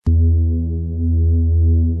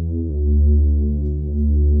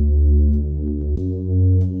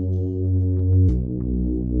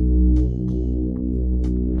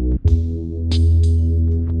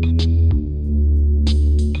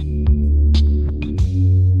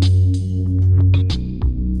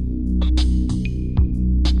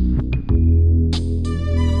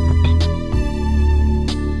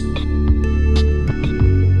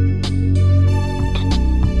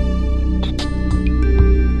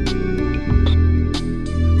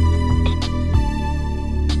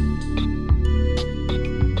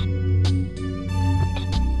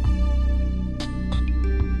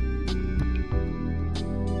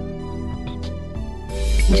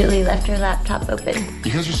your laptop open?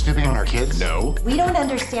 Because you're snooping on our kids? No. We don't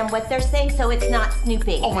understand what they're saying, so it's not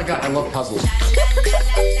snooping. Oh my god, I love puzzles.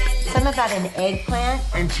 Some about an eggplant.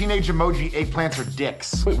 In teenage emoji, eggplants are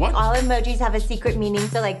dicks. Wait, what? All emojis have a secret meaning,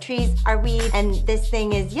 so like trees are weed, and this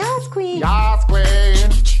thing is yas queen. Yas,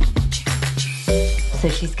 queen. So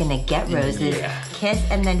she's gonna get Rose's kiss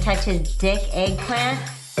and then touch his dick eggplant.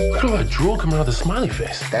 Look at that drool coming out of the smiley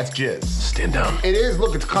face. That's jizz. Stand down. It is,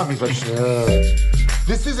 look, it's comfy, but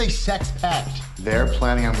this is a sex pact. They're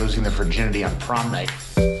planning on losing their virginity on prom night.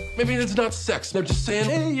 Maybe it's not sex. They're just saying,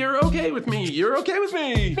 hey, you're okay with me. You're okay with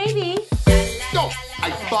me. Maybe. No,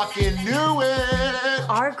 I fucking knew it.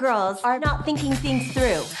 Our girls are not thinking things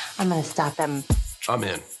through. I'm gonna stop them. I'm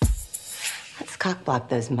in. Let's cockblock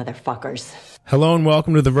those motherfuckers. Hello and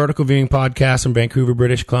welcome to the Vertical Viewing Podcast from Vancouver,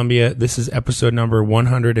 British Columbia. This is episode number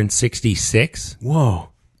 166. Whoa.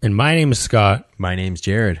 And my name is Scott. My name's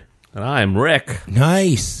Jared. And I'm Rick.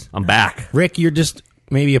 Nice. I'm back. Rick, you're just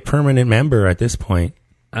maybe a permanent member at this point.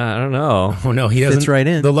 I don't know. Oh, no, he doesn't. Fits right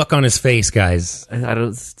in. The look on his face, guys. I don't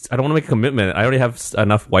want to make a commitment. I already have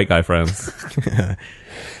enough white guy friends.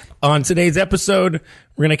 On today's episode,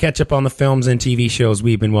 we're going to catch up on the films and TV shows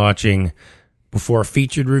we've been watching before a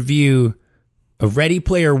featured review of Ready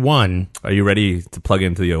Player One. Are you ready to plug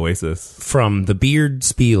into the Oasis? From the Beard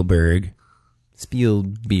Spielberg.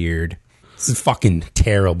 Spielbeard. This is fucking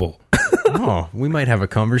terrible. Oh, we might have a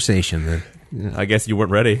conversation then. I guess you weren't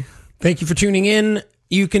ready. Thank you for tuning in.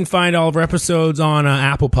 You can find all of our episodes on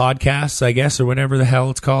Apple Podcasts, I guess, or whatever the hell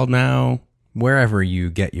it's called now. Wherever you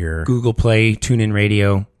get your Google Play, TuneIn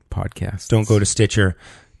Radio. podcast. Don't go to Stitcher.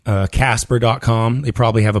 Casper.com. They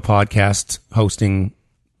probably have a podcast hosting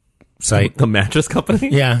site. The mattress company?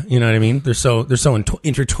 Yeah, you know what I mean? They're so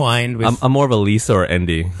intertwined with... I'm more of a Lisa or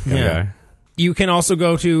Andy kind of Yeah. guy. You can also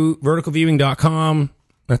go to verticalviewing.com.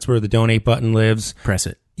 That's where the donate button lives. Press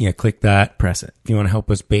it. Yeah, click that. Press it. If you want to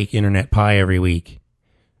help us bake internet pie every week.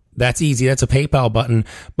 That's easy. That's a PayPal button.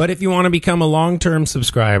 But if you want to become a long-term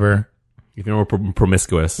subscriber... If you're more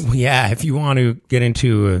promiscuous. Yeah, if you want to get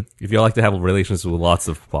into... If you like to have relations with lots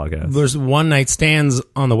of podcasts. There's one-night stands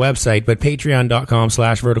on the website, but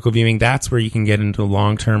patreon.com/verticalviewing, that's where you can get into a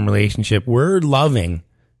long-term relationship. We're loving.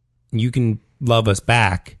 You can love us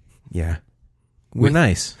back. Yeah. We're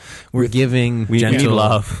nice. We're giving. We need gentle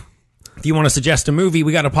love. If you want to suggest a movie,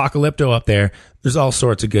 we got Apocalypto up there. There's all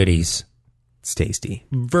sorts of goodies. It's tasty.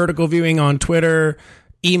 Vertical Viewing on Twitter.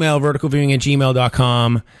 Email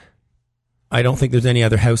verticalviewing@gmail.com. I don't think there's any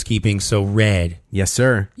other housekeeping, so Red, Yes,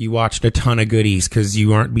 sir. you watched a ton of goodies because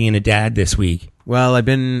you aren't being a dad this week. Well, I've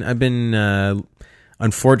been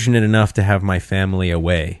unfortunate enough to have my family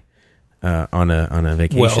away on a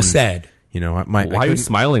vacation. Well said. You know, Why are you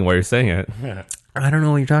smiling while you're saying it? I don't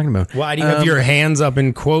know what you're talking about. Why do you have your hands up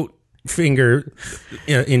in quote finger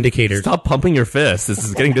indicators? Stop pumping your fist. This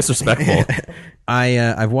is getting disrespectful.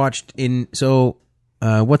 I've watched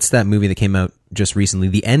what's that movie that came out just recently?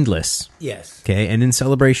 The Endless. Yes. Okay, and in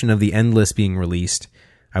celebration of The Endless being released,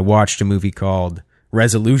 I watched a movie called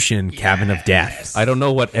Resolution: Cabin of Death. I don't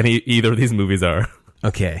know what either of these movies are.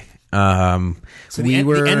 Okay. So the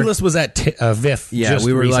Endless was at VIFF. Yeah, just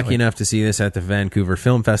we were recently. lucky enough to see this at the Vancouver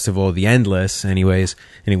Film Festival, The Endless, anyways,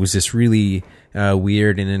 and it was this really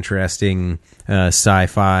weird and interesting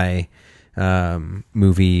sci-fi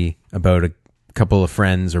movie about a couple of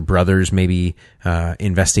friends or brothers maybe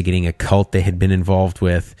investigating a cult they had been involved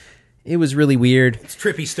with. It was really weird. It's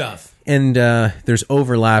trippy stuff. And there's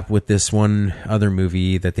overlap with this one other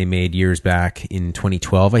movie that they made years back in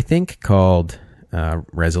 2012, I think, called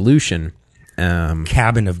Resolution.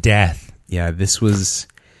 Cabin of Death. Yeah, this was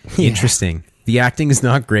interesting. The acting is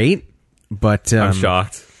not great, but I'm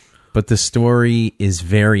shocked. But the story is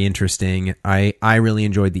very interesting. I really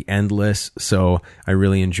enjoyed The Endless, so I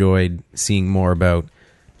really enjoyed seeing more about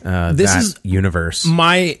This that is universe.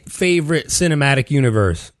 My favorite cinematic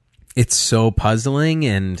universe. It's so puzzling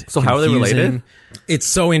and So how are they confusing. related? It's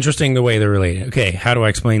so interesting the way they're related. Okay, how do I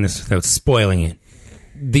explain this without spoiling it?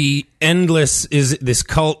 The Endless is this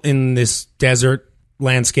cult in this desert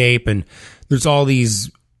landscape, and there's all these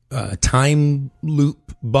time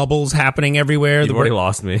loop bubbles happening everywhere. You've already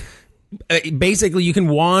lost me. Basically, you can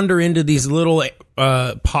wander into these little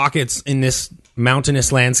pockets in this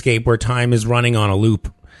mountainous landscape where time is running on a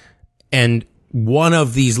loop. And one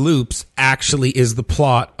of these loops actually is the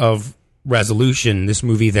plot of Resolution, this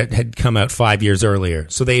movie that had come out 5 years earlier.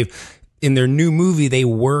 So in their new movie, they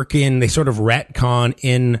sort of retcon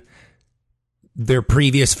in their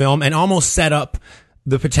previous film and almost set up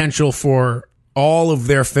the potential for all of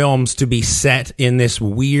their films to be set in this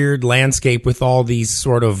weird landscape with all these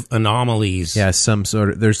sort of anomalies. Yeah, some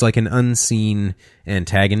sort of, there's like an unseen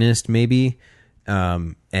antagonist maybe,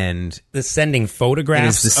 and The sending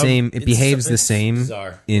photographs. it is the same. It behaves the it's same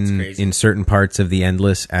bizarre. It's in crazy. certain parts of the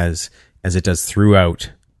Endless as it does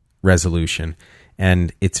throughout Resolution,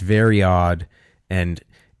 and it's very odd. And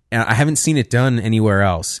I haven't seen it done anywhere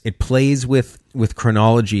else. It plays with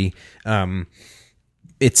chronology.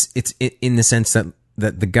 It's in the sense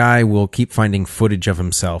that the guy will keep finding footage of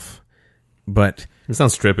himself, but It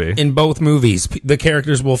sounds trippy. In both movies, the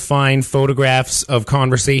characters will find photographs of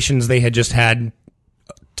conversations they had just had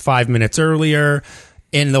 5 minutes earlier,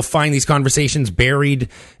 and they'll find these conversations buried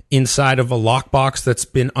inside of a lockbox that's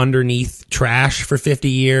been underneath trash for 50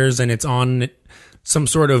 years, and it's on some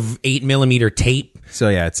sort of 8mm tape. so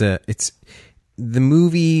yeah, it's the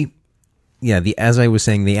movie. Yeah, as I was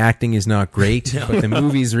saying, the acting is not great, but the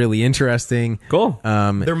movie's really interesting. Cool.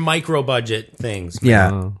 They're micro budget things.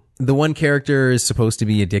 Yeah. The one character is supposed to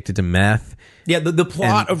be addicted to meth. Yeah, the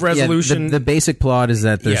plot And, of Resolution. yeah, the basic plot is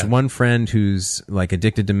that there's Yeah. one friend who's like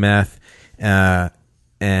addicted to meth,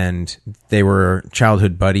 and they were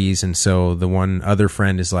childhood buddies, and so the one other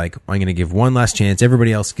friend is like, I'm going to give one last chance.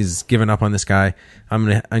 Everybody else is giving up on this guy. I'm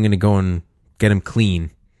gonna go and get him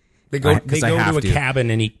clean. they go, 'cause they I go have to a to. cabin,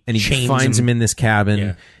 and he And he finds him in this cabin,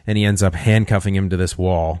 Yeah. and he ends up handcuffing him to this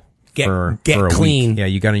wall. Get for a clean. week. Yeah,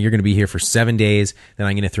 you're gonna be here for 7 days. Then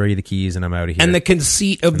I'm gonna throw you the keys, and I'm out of here. And the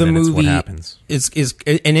conceit of the then it's what movie happens. is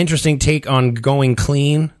an interesting take on going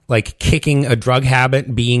clean, like kicking a drug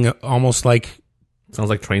habit, being almost like Sounds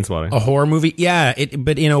like Train Spotting. a horror movie. Yeah,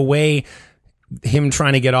 but in a way, him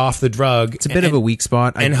trying to get off the drug. It's a bit of a weak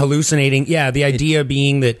spot. and hallucinating. Yeah, the idea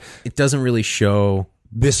being that It doesn't really show.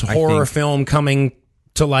 this horror think- film coming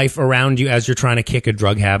to life around you as you're trying to kick a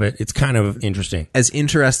drug habit. It's kind of interesting. As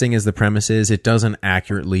interesting as the premise is, it doesn't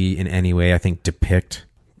accurately in any way, I think, depict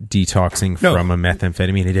detoxing No. from a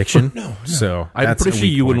methamphetamine addiction. No. So I'm that's pretty a sure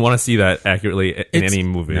weak you wouldn't point. want to see that accurately in It's- any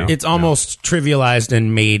movie. no. It's almost trivialized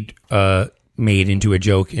and made into a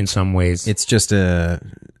joke in some ways. It's just a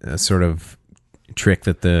sort of trick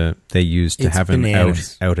that they used to It's have him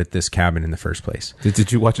bananas. out at this cabin in the first place.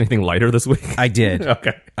 Did you watch anything lighter this week? I did.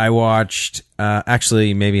 Okay. I watched,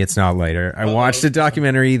 actually, maybe it's not later. I watched a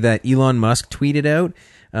documentary that Elon Musk tweeted out.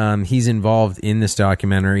 He's involved in this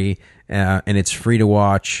documentary, and it's free to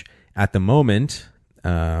watch at the moment,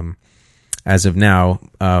 as of now.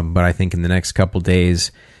 But I think in the next couple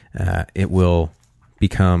days, it will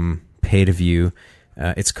become pay to view.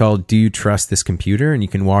 It's called Do You Trust This Computer? And you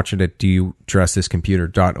can watch it at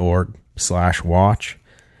doyoutrustthiscomputer.org/watch.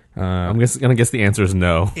 I'm gonna guess the answer is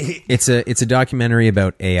no. It's a documentary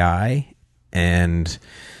about AI and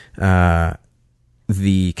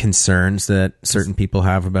the concerns that certain people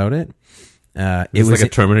have about it. It It's was like a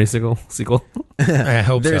Terminator sequel. I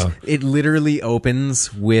hope so. it literally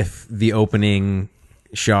opens with the opening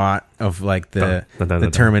shot of like the Dun, dun, dun,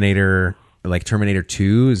 dun. Terminator, like Terminator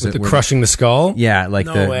 2. Is it The where- crushing the skull? Yeah, like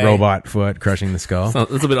No the way. robot foot crushing the skull.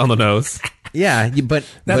 It's a bit on the nose. Yeah, but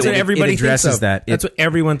That's but what everybody it addresses thinks of. that. That's what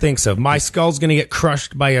everyone thinks of. My skull's going to get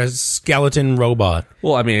crushed by a skeleton robot.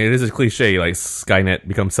 Well, I mean, it is a cliche. Like Skynet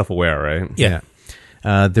becomes self-aware, right? Yeah.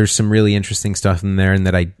 There's some really interesting stuff in there, and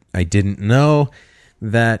that I didn't know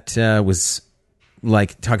that was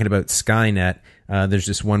like talking about Skynet. There's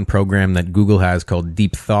this one program that Google has called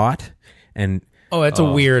Deep Thought, and Oh, that's a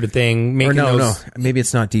weird thing. or Making no, those maybe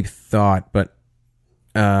it's not Deep Thought, but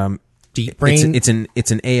deep brain. it's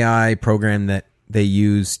an AI program that they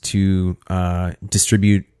use to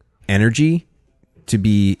distribute energy to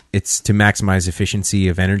maximize efficiency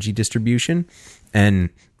of energy distribution. And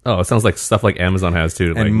Oh, it sounds like stuff like Amazon has too.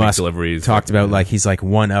 Like and make Musk deliveries. talked about like he's like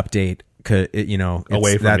one update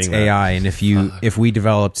Away from that's being that. AI, and if we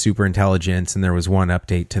developed super intelligence and there was one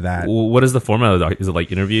update to that, What is the format of the doc? Is it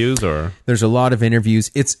like interviews or? there's a lot of interviews.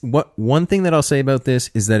 One thing that I'll say about this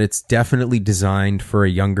is that it's definitely designed for a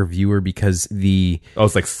younger viewer because Oh,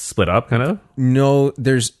 it's like split up, kind of.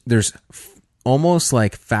 there's almost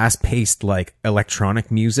like fast-paced like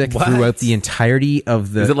electronic music What? throughout the entirety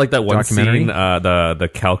of the Is it like that one documentary. scene, the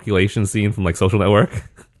calculation scene from like Social Network?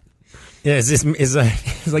 Yeah, is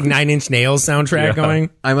like 9 Inch Nails soundtrack Yeah. going?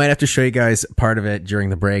 I might have to show you guys part of it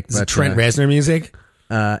during the break. Is it But Trent Reznor music?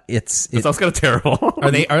 It sounds kind of terrible.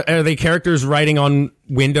 Are they characters writing on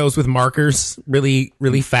windows with markers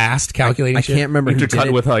really fast calculating I shit? can't remember who did Intercut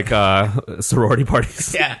it. with like sorority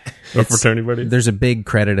parties. Yeah. Or fraternity parties. There's a big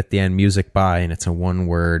credit at the end, music by, and it's a one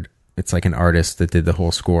word. It's like an artist that did the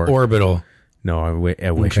whole score. Orbital. No, I wish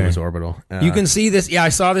Okay. it was Orbital. You can see this. Yeah, I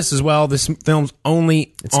saw this as well. This film's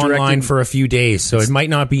only online directed- for a few days, so it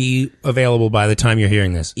might not be available by the time you're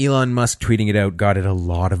hearing this. Elon Musk tweeting it out got it a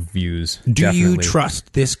lot of views. Do you Definitely.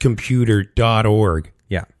 trust this computer.org?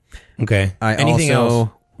 Yeah. Okay. I Anything also else?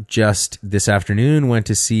 just this afternoon went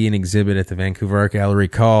to see an exhibit at the Vancouver Art Gallery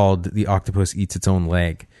called "The Octopus Eats Its Own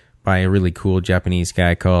Leg" by a really cool Japanese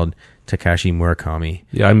guy called Takashi Murakami.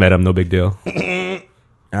 Yeah, I met him. No big deal.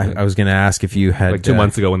 I was going to ask if you had Like 2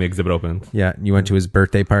 months ago when the exhibit opened. Yeah, you went to his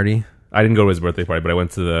birthday party. I didn't go to his birthday party, but I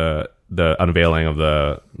went to the unveiling of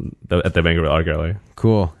the at the Vancouver Art Gallery.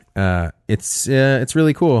 Cool. It's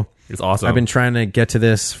really cool. It's awesome. I've been trying to get to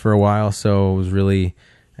this for a while, so I was really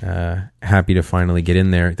happy to finally get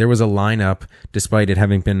in there. There was a lineup, despite it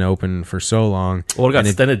having been open for so long. Well, it got and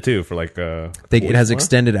extended too for like. it has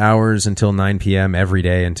extended hours until 9 p.m. every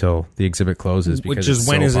day until the exhibit closes. Because Which is it's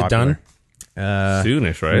when so is it popular. done?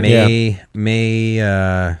 Soonish, right? May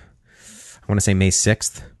I want to say May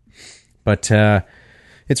 6th, but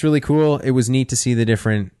it's really cool. It was neat to see the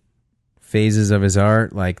different phases of his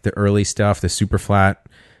art, like the early stuff, the super flat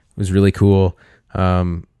was really cool.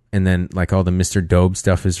 And then like all the Mr. Dobe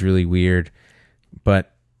stuff is really weird,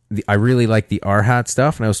 but I really like the Arhat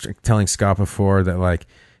stuff. And I was telling Scott before that like,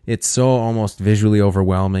 it's so almost visually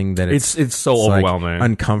overwhelming that it's so like, overwhelming.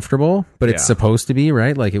 uncomfortable, but it's Yeah. supposed to be,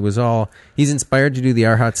 right? Like it was all, he's inspired to do the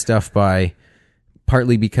Arhat stuff by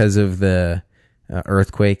partly because of the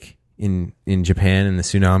earthquake in Japan and the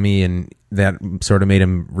tsunami, and that sort of made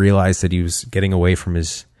him realize that he was getting away from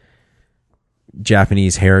his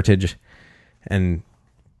Japanese heritage and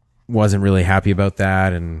wasn't really happy about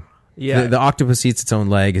that. And Yeah. the Octopus Eats Its Own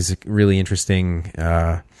Leg is really interesting.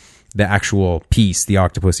 The actual piece, The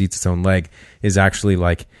Octopus Eats Its Own Leg, is actually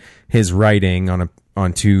like his writing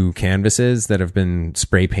on two canvases that have been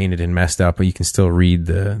spray painted and messed up, but you can still read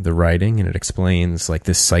the writing, and it explains like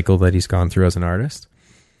this cycle that he's gone through as an artist.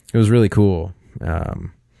 It was really cool.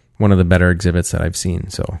 One of the better exhibits that I've seen.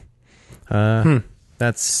 So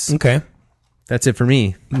that's Okay. it for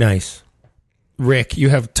me. Nice. Rick, you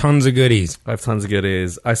have tons of goodies. I have tons of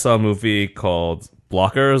goodies. I saw a movie called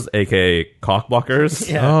Blockers, aka Cock Blockers.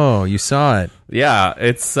 Oh, you saw it. Yeah,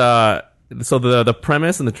 it's so the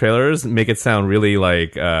premise and the trailers make it sound really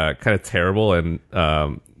like kind of terrible and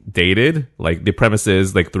dated. Like the premise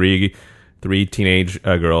is like three teenage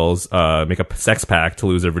girls make a sex pact to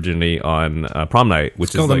lose their virginity on prom night, which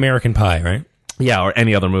It's called is like, American Pie, right? yeah, or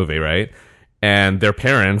any other movie, right? And their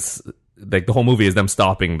parents, like the whole movie is them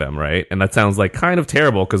stopping them, right? And that sounds like kind of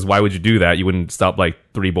terrible because why would you do that? You wouldn't stop like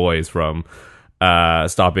three boys from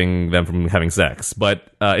stopping them from having sex.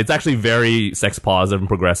 But it's actually very sex positive and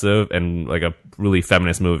progressive and like a really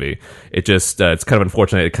feminist movie. It just it's kind of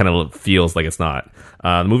unfortunate. It kind of feels like it's not.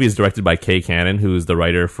 The movie is directed by Kay Cannon, who's the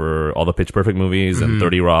writer for all the Pitch Perfect movies and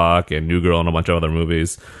 30 Rock and New Girl and a bunch of other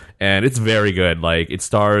movies. And it's very good. Like it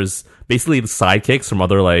stars basically the sidekicks from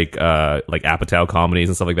other like Apatow comedies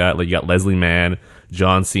and stuff like that. Like you got Leslie Mann,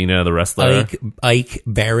 John Cena, the wrestler, Ike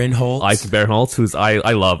Barinholtz. Ike Barinholtz, who's I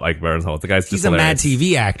love Ike Barinholtz. The guy's just He's a Mad hilarious.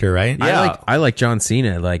 TV actor, right? Yeah. I like John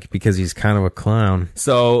Cena, like because he's kind of a clown.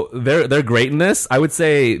 So they're great in this. I would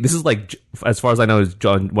say this is like, as far as I know, is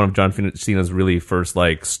one of John Cena's really first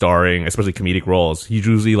like starring, especially comedic roles. He's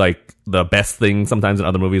usually like the best thing sometimes in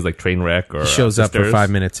other movies like Trainwreck or He shows up for Sisters. 5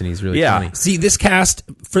 minutes and he's really Yeah. funny. See, this cast,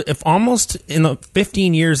 if almost in the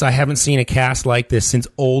 15 years, I haven't seen a cast like this since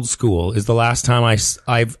Old School is the last time I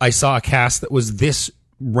saw a cast that was this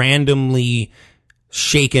randomly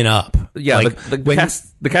shaken up. Yeah, Like, the when-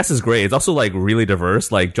 cast is great. It's also like really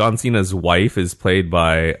diverse. Like John Cena's wife is played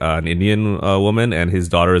by an Indian woman, and his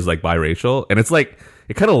daughter is like biracial. And it's like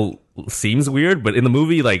it kind of seems weird, but in the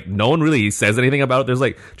movie, like no one really says anything about it. There's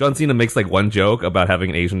like John Cena makes like one joke about having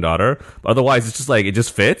an Asian daughter, but otherwise it's just like it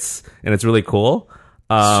just fits, and it's really cool.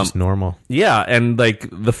 It's just normal. Yeah, and like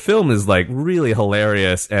the film is like really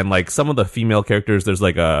hilarious, and like some of the female characters, there's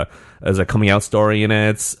a coming out story in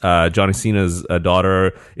it. Johnny Cena's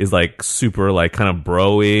daughter is like super like kind of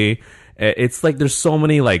bro-y. It's like there's so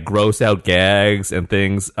many like gross out gags and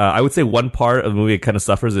things. I would say one part of the movie it kind of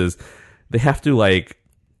suffers is they have to like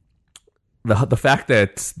the fact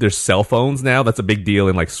that there's cell phones now, that's a big deal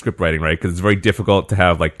in like script writing, right? Because it's very difficult to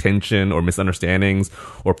have like tension or misunderstandings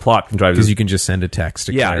or plot contrivance. Because you can just send a text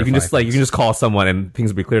to Yeah, you can just clarify like you can just call someone and things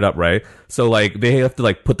will be cleared up, right? So like they have to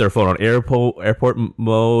like put their phone on airport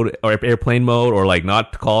mode or airplane mode or like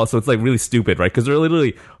not call. So it's like really stupid, right? Because they're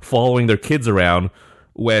literally following their kids around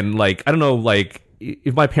when like I don't know, like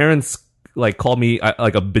if my parents like called me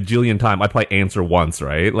like a bajillion time, I'd probably answer once,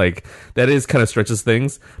 right? Like that is kind of stretches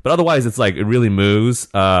things, but otherwise it's like it really moves.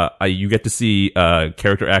 You get to see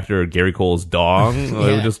character actor Gary Cole's dong,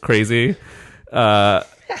 which is crazy.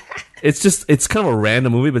 It's kind of a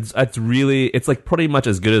random movie, but it's like pretty much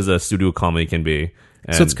as good as a studio comedy can be.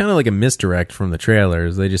 And so it's kind of like a misdirect from the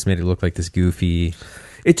trailers. They just made it look like this goofy.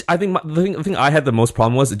 I think the thing I had the most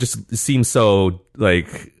problem was it just seems so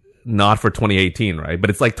like not for 2018, right? But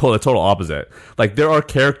it's like total opposite. Like there are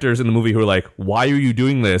characters in the movie who are like, "Why are you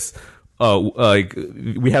doing this? Like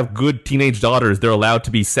we have good teenage daughters; they're allowed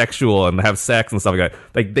to be sexual and have sex and stuff like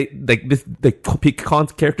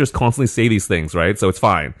that." Characters constantly say these things, right? So it's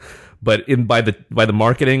fine. But by the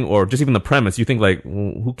marketing or just even the premise, you think like,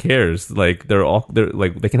 well, who cares? Like they're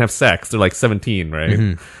like they can have sex. They're like 17, right?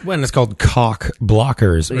 Mm-hmm. When it's called Cock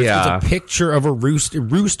Blockers. Yeah. It's a picture of a rooster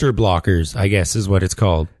blockers, I guess is what it's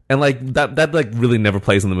called. And like that like really never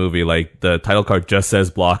plays in the movie. Like the title card just says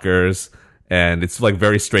blockers, and it's like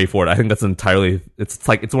very straightforward. I think that's entirely. It's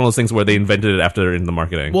one of those things where they invented it after they're in the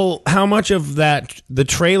marketing. Well, how much of that the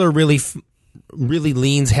trailer really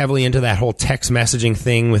leans heavily into that whole text messaging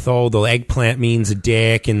thing with the eggplant means a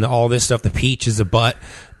dick and all this stuff. The peach is a butt.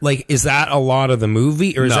 Like, is that a lot of the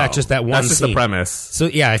movie, or is that just that one That's just scene? the premise. So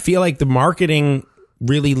yeah, I feel like the marketing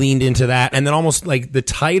really leaned into that, and then almost like the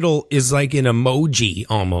title is like an emoji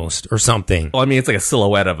almost or something. Well, I mean, it's like a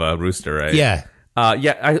silhouette of a rooster, right? Yeah.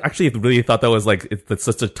 Yeah, I actually really thought that was like that's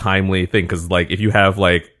such a timely thing because like if you have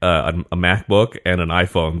like a MacBook and an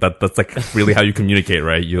iPhone, that's like really how you communicate,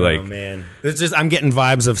 right? You like, Oh man, it's just I'm getting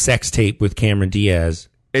vibes of Sex Tape with Cameron Diaz.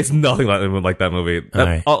 it's nothing like that movie.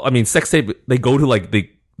 Alright. I mean, Sex Tape. They go to like the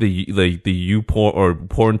YouPorn or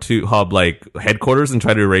Porn2Hub like headquarters and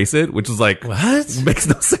try to erase it, which is like What? makes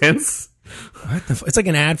no sense. What the it's like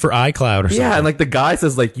an ad for iCloud or something. Yeah, and like the guy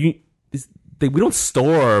says like we don't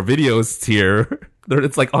store videos here.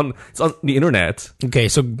 It's on the internet. Okay,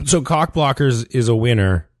 so Cock Blockers is a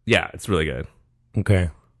winner. Yeah, it's really good. Okay,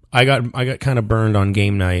 I got kind of burned on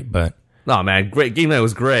game night, but Oh man, great game night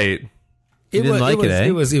was great. You didn't like it, eh?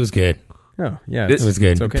 It was good. Oh, yeah. It It was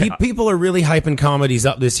good. It's okay. People are really hyping comedies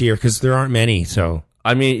up this year because there aren't many. So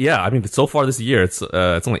I mean, so far this year it's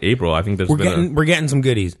only April. I think there's we're getting some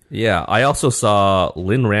goodies. Yeah, I also saw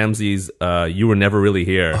Lynn Ramsey's You Were Never Really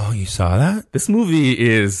Here. Oh, you saw that? This movie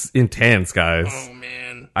is intense, guys. Oh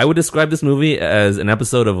man. I would describe this movie as an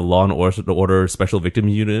episode of Law and Order Special Victim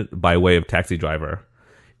Unit by way of Taxi Driver.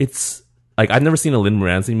 It's like I've never seen a Lynn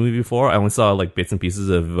Ramsey movie before. I only saw like bits and pieces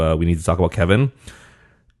of We Need to Talk About Kevin.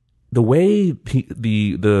 The way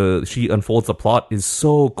she unfolds the plot is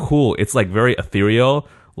so cool. It's like very ethereal.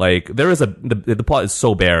 Like there is the plot is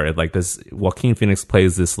so bare. Like this Joaquin Phoenix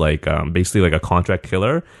plays this like basically like a contract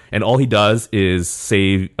killer, and all he does is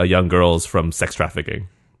save young girls from sex trafficking.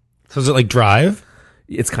 So is it like Drive?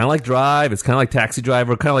 It's kind of like Drive. It's kind of like Taxi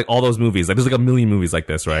Driver. Kind of like all those movies. Like there's like a million movies like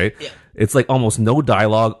this, right? Yeah. It's like almost no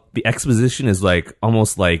dialogue. The exposition is like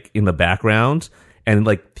almost like in the background, and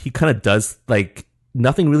like he kind of does like.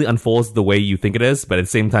 Nothing really unfolds the way you think it is, but at the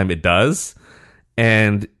same time it does.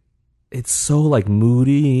 And it's so like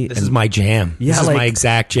moody. This is my jam. Yeah, this is like- my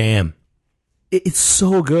exact jam. It's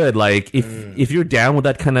so good. Like if you're down with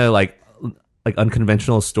that kind of like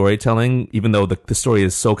unconventional storytelling, even though the story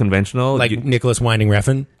is so conventional, Like Nicholas Winding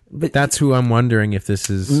Refn. But that's who I'm wondering if this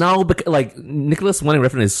is. no, but like Nicholas Winding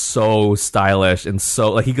Refn is so stylish and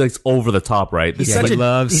so like he gets over the top, right? This Yeah, is he like,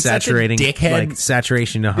 loves he's such a saturating, dickhead. like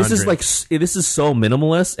saturation to 100. this is so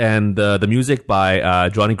minimalist, and the music by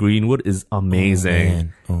Johnny Greenwood is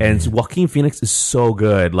amazing, and Joaquin Phoenix is so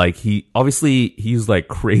good. Like he's like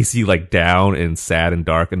crazy, like down and sad and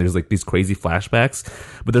dark, and there's like these crazy flashbacks.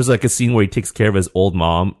 But there's like a scene where he takes care of his old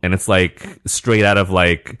mom, and it's like straight out of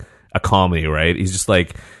like a comedy, right? He's just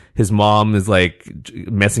like. His mom is like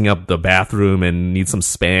messing up the bathroom and needs some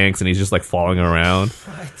Spanx, and he's just like following her around.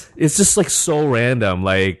 It's just like so random.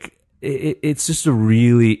 Like it's just a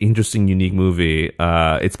really interesting, unique movie.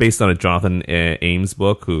 It's based on a Jonathan Ames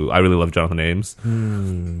book. Who I really love, Jonathan Ames.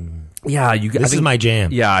 Yeah, This is my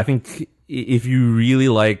jam. Yeah, I think if you really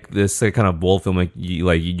like this kind of bold film,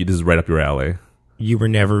 this is right up your alley. You Were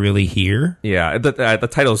Never Really Here. Yeah, the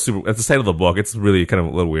title is super. It's the title of the book. It's really kind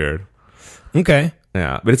of a little weird. Okay.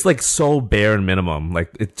 Yeah, but it's like so bare and minimum.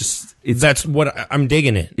 Like That's what I'm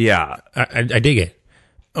digging it. yeah. I dig it.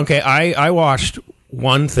 Okay, I watched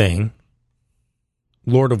one thing,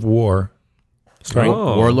 Lord of War, starring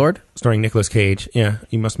Warlord? starring Nicolas Cage. Yeah,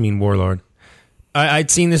 you must mean Warlord. I'd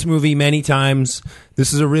seen this movie many times.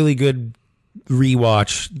 This is a really good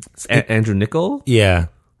rewatch. Andrew Niccol. Yeah,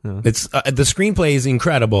 It's the screenplay is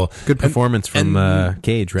incredible. Good performance from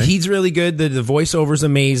Cage, right? He's really good. The voiceover's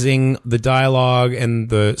amazing. The dialogue and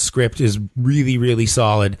the script is really, really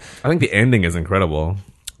solid. I think the ending is incredible.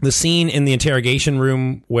 The scene in the interrogation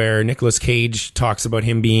room where Nicolas Cage talks about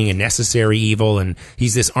him being a necessary evil, and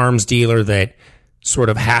he's this arms dealer that sort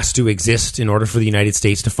of has to exist in order for the United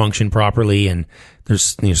States to function properly, and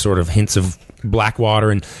there's sort of hints of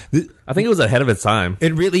Blackwater, and I think it was ahead of its time.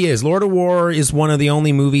 it really is. Lord of War is one of the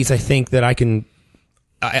only movies I think that I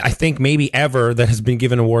think maybe ever that has been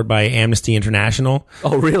given an award by Amnesty International.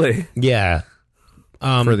 Oh, really? Yeah,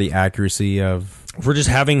 for the accuracy of for just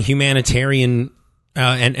having humanitarian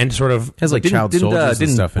and sort of has like child soldiers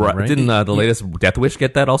and stuff in it, right? Didn't the latest Death Wish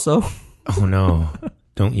get that also? oh no,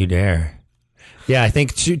 don't you dare. Yeah, I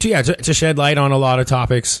think to shed light on a lot of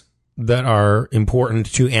topics that are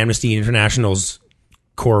important to Amnesty International's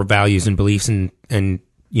core values and beliefs and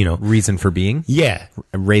reason for being. Yeah.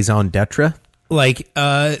 Raison d'etre. Like,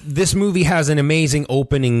 this movie has an amazing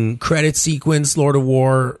opening credit sequence, Lord of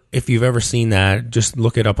War. If you've ever seen that, just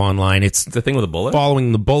look it up online. It's The thing with the bullet?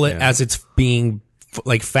 following the bullet as it's being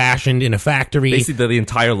fashioned in a factory. Basically the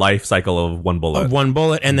entire life cycle of one bullet. Of one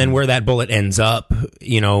bullet, and then where that bullet ends up,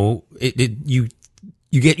 you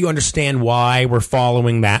understand why we're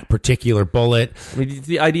following that particular bullet. I mean,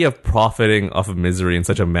 the idea of profiting off of misery in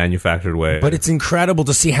such a manufactured way. But it's incredible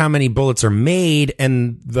to see how many bullets are made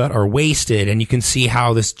and that are wasted, and you can see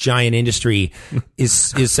how this giant industry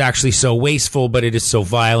is actually so wasteful, but it is so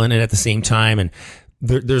violent and at the same time. And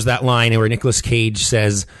there's that line where Nicolas Cage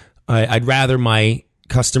says, I'd rather my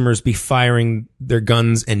customers be firing their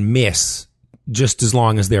guns and miss just as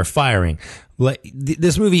long as they're firing.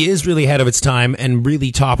 This movie is really ahead of its time and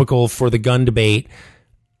really topical for the gun debate.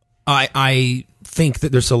 I think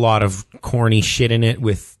that there's a lot of corny shit in it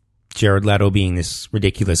with Jared Leto being this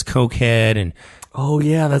ridiculous cokehead, and oh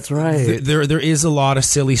yeah, that's right. There is a lot of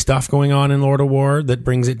silly stuff going on in Lord of War that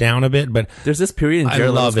brings it down a bit. But there's this period in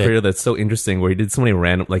Jared Leto's career that's so interesting where he did so many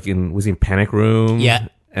random, was he in Panic Room? Yeah,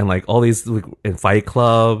 and all these in Fight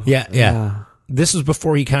Club. Yeah. This was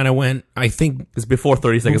before he kind of went, I think... It's before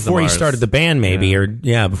 30 Seconds to Mars. Before he started the band, maybe,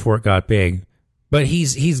 before it got big. But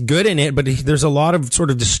he's good in it, but there's a lot of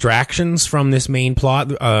sort of distractions from this main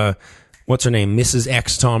plot. What's her name? Mrs.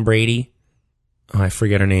 X Tom Brady. Oh, I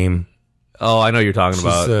forget her name. Oh, I know what you're talking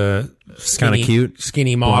about. She's kind of cute.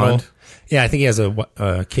 Skinny model. Blonde. Yeah, I think he has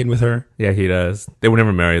a kid with her. Yeah, he does. They were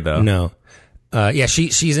never married, though. No.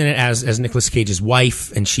 She's in it as Nicolas Cage's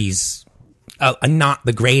wife, and she's not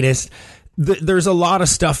the greatest. There's a lot of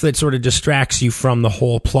stuff that sort of distracts you from the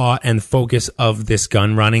whole plot and focus of this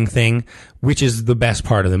gun running thing, which is the best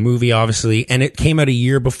part of the movie, obviously. And it came out a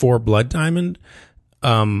year before Blood Diamond,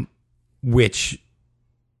 which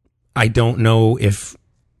I don't know if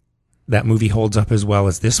that movie holds up as well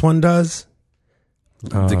as this one does.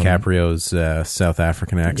 DiCaprio's South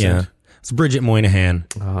African accent. Yeah. It's Bridget Moynihan.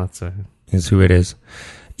 Oh, that's right. Is who it is.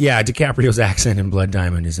 Yeah, DiCaprio's accent in Blood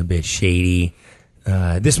Diamond is a bit shady.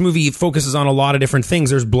 This movie focuses on a lot of different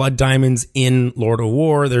things. There's blood diamonds in Lord of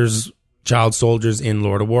War. There's child soldiers in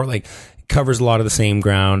Lord of War. It covers a lot of the same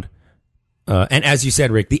ground. And as you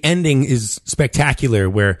said, Rick, the ending is spectacular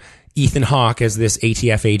where Ethan Hawke as this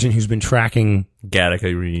ATF agent who's been tracking Gattaca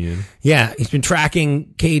reunion. Yeah, he's been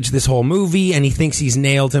tracking Cage this whole movie and he thinks he's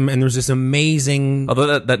nailed him. And there's this amazing...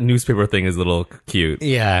 Although that newspaper thing is a little cute.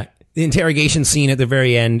 Yeah. The interrogation scene at the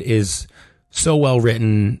very end is so well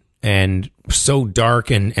written and so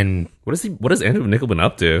dark and what has Andrew Niccol been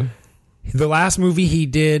up to? The last movie he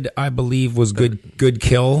did, I believe, was Good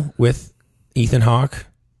Kill with Ethan Hawke,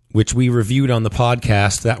 which we reviewed on the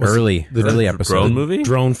podcast. That was early episode. Drone movie?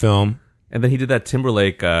 Drone film. And then he did that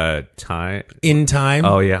Timberlake Time. In Time.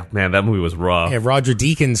 Oh yeah, man, that movie was rough. Yeah, Roger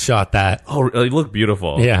Deakins shot that. Oh, it looked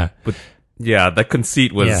beautiful. Yeah. But yeah, that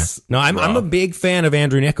conceit was... Yeah. No, I'm a big fan of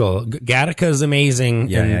Andrew Niccol. Gattaca's amazing.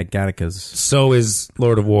 Yeah, Gattaca's... So is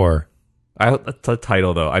Lord of War. That's a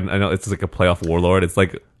title, though. I know it's like a playoff warlord. It's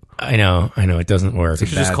like... I know. It doesn't work. They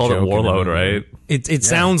should just call it Warlord, right? It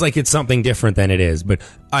sounds like it's something different than it is, but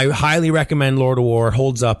I highly recommend Lord of War. It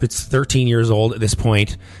holds up. It's 13 years old at this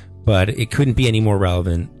point, but it couldn't be any more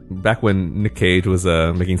relevant. Back when Nick Cage was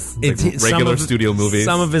making regular studio movies.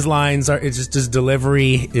 Some of his lines are... It's just his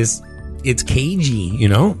delivery is... It's cagey, you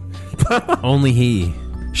know? Only he.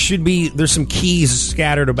 Should be... There's some keys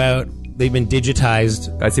scattered about. They've been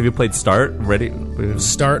digitized. Guys, have you played Start? Ready?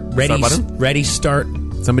 Start button? Ready, start.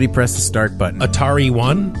 Somebody press the start button. Atari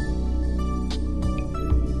 1.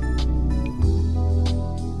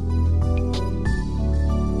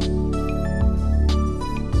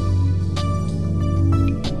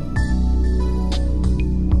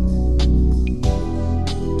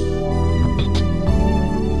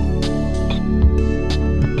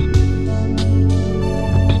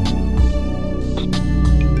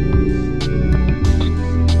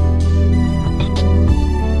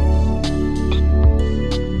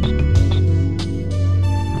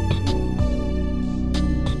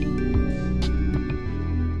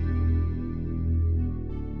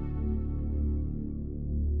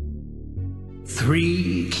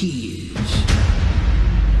 3 keys.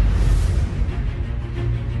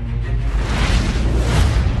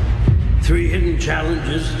 Three hidden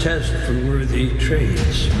challenges test for worthy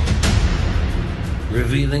traits,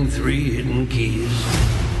 revealing 3 hidden keys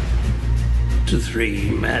to 3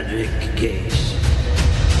 magic gates.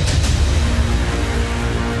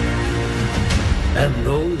 And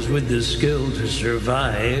those with the skill to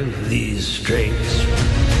survive these traits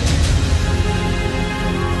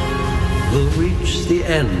will reach the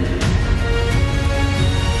end.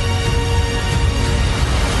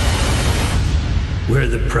 Where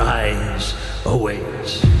the prize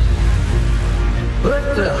awaits.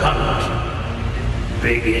 Let the hunt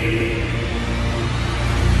begin.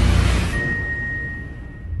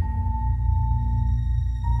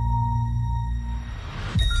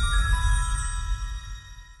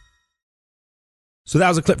 So that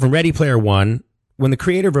was a clip from Ready Player One. When the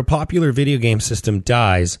creator of a popular video game system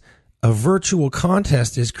dies, a virtual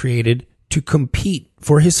contest is created to compete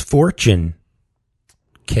for his fortune.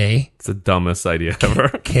 Okay. It's the dumbest idea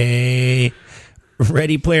ever. Okay.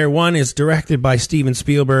 Ready Player One is directed by Steven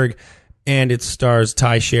Spielberg, and it stars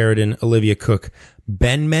Ty Sheridan, Olivia Cooke,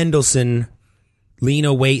 Ben Mendelsohn,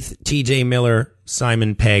 Lena Waithe, TJ Miller,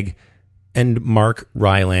 Simon Pegg, and Mark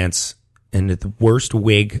Rylance, and the worst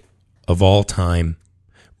wig of all time.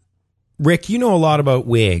 Rick, you know a lot about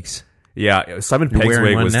wigs. Yeah, Simon Pegg's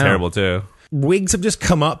wig was terrible too. Wigs have just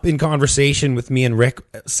come up in conversation with me and Rick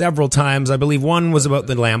several times. I believe one was about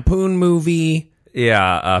the Lampoon movie.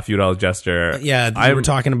 Yeah, Feudal Jester. Yeah, we were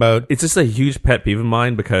talking about... It's just a huge pet peeve of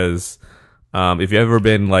mine because if you've ever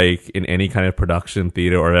been like in any kind of production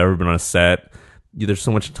theater or ever been on a set, there's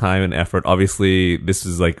so much time and effort. Obviously, this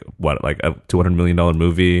is like, what, like a $200 million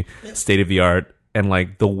movie, state of the art, and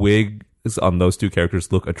like the wigs on those 2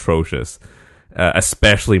 characters look atrocious.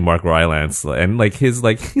 Especially Mark Rylance, and like he's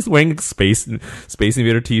wearing Space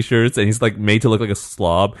Invader t-shirts, and he's like made to look like a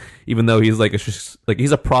slob, even though he's like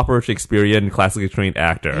he's a proper Shakespearean classically trained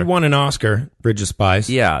actor. He won an Oscar, Bridge of Spies.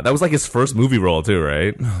 Yeah, that was like his first movie role too,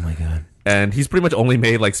 right? Oh my god! And he's pretty much only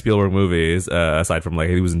made like Spielberg movies, aside from like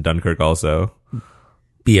he was in Dunkirk also.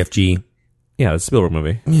 BFG. Yeah, it's a Spielberg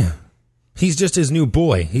movie. Yeah. He's just his new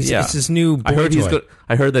boy. It's his new boy toy.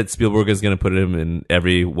 I heard that Spielberg is going to put him in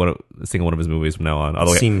every single one of his movies from now on.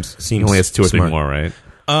 Although seems he only has 2 or 3 more, right?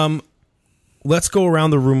 Let's go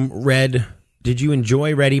around the room. Red, did you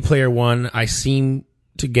enjoy Ready Player One? I seem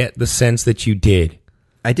to get the sense that you did.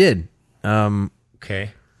 I did.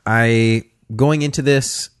 Okay. Going into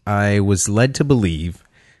this, I was led to believe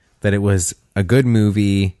that it was a good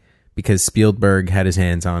movie because Spielberg had his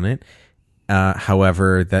hands on it.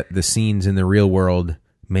 However, that the scenes in the real world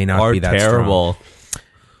may not be that terrible.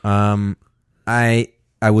 Strong. I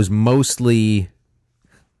was mostly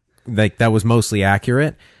like that was mostly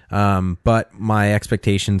accurate, but my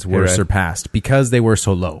expectations were surpassed because they were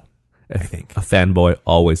so low. I think a fanboy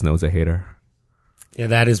always knows a hater. Yeah,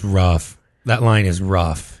 that is rough. That line is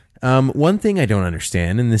rough. One thing I don't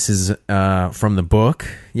understand, and this is from the book.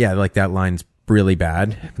 Yeah, like that line's really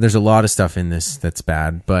bad. There's a lot of stuff in this that's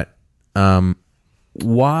bad, but.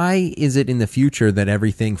 Why is it in the future that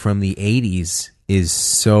everything from the 80s is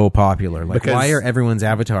so popular? Like, why are everyone's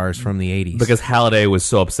avatars from the 80s? Because Halliday was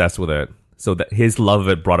so obsessed with it. So that his love of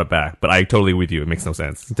it brought it back. But I totally with you. It makes no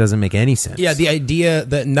sense. It doesn't make any sense. Yeah, the idea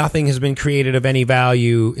that nothing has been created of any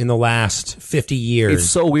value in the last 50 years. It's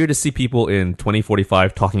so weird to see people in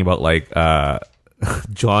 2045 talking about, like,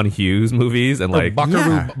 John Hughes movies and like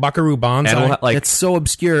Buckaroo Banzai. Like, it's so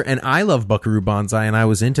obscure, and I love Buckaroo Banzai, and I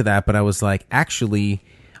was into that, but I was like, actually,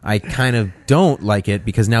 I kind of don't like it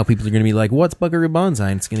because now people are going to be like, "What's Buckaroo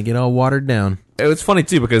Banzai?" And it's going to get all watered down. It's funny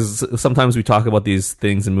too because sometimes we talk about these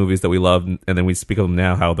things in movies that we love, and then we speak of them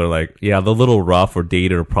now how they're like, yeah, they're a little rough or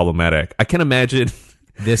dated or problematic. I can't imagine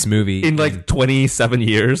this movie in like 27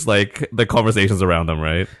 years, like the conversations around them,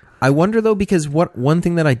 right? I wonder though, because one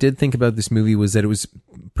thing that I did think about this movie was that it was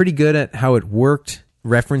pretty good at how it worked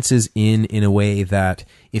references in a way that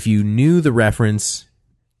if you knew the reference,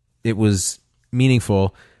 it was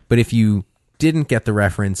meaningful. But if you didn't get the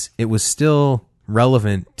reference, it was still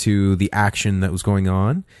relevant to the action that was going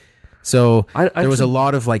on. So there was a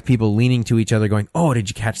lot of like people leaning to each other going, "Oh, did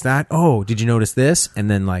you catch that? Oh, did you notice this?"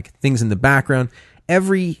 And then like things in the background.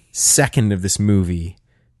 Every second of this movie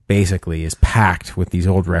basically is packed with these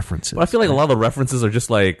old references. Well, I feel like a lot of the references are just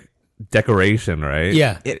like decoration, right?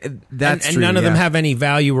 Yeah, that's and true, none of them have any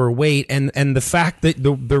value or weight. And the fact that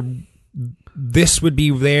this would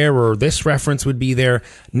be there or this reference would be there,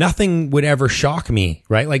 nothing would ever shock me,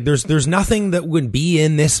 right? Like there's nothing that would be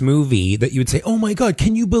in this movie that you would say, oh my God,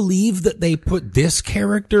 can you believe that they put this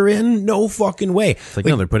character in? No fucking way. It's like,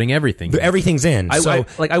 no, they're putting everything. Everything's in.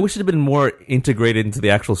 I wish it had been more integrated into the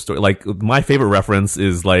actual story. Like, my favorite reference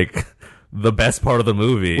is like the best part of the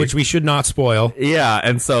movie, which we should not spoil. Yeah,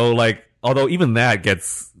 and so like, although even that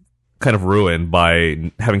gets kind of ruined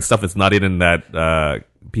by having stuff that's not in that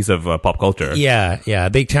piece of pop culture. Yeah.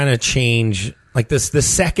 They kind of change like this. The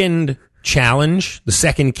second challenge, the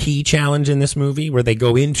second key challenge in this movie, where they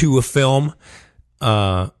go into a film.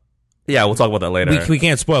 Yeah, we'll talk about that later. We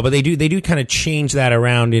can't spoil, but they do kind of change that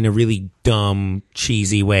around in a really dumb,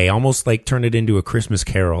 cheesy way, almost like turn it into a Christmas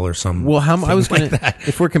Carol or something. Well, I was gonna, like that.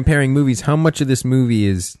 If we're comparing movies, how much of this movie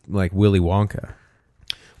is like Willy Wonka?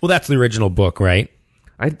 Well, that's the original book, right?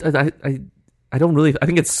 I don't really. I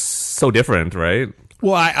think it's so different, right?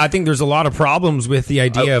 Well, I think there's a lot of problems with the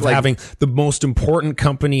idea of having the most important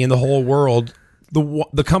company in the whole world,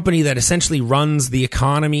 the company that essentially runs the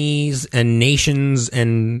economies and nations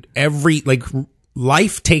and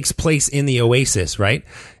life takes place in the Oasis, right?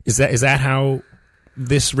 Is that how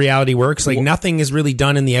this reality works? Like nothing is really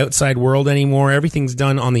done in the outside world anymore. Everything's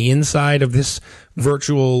done on the inside of this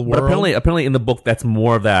virtual world. But apparently in the book, that's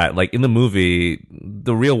more of that. Like in the movie,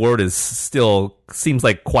 the real world is still seems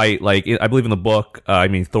like quite like, I believe in the book,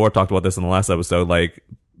 Thor talked about this in the last episode, like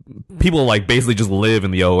people like basically just live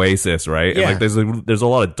in the Oasis, right? Yeah. And like there's a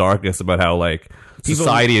lot of darkness about how like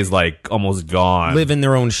society is like almost gone. Live in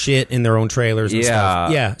their own shit in their own trailers and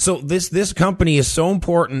stuff. Yeah. So this company is so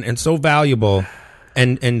important and so valuable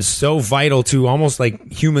and so vital to almost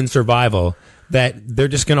like human survival that they're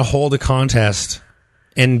just going to hold a contest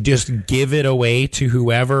and just give it away to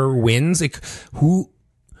whoever wins. Like,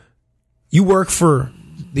 you work for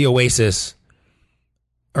the Oasis.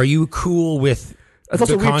 Are you cool with That's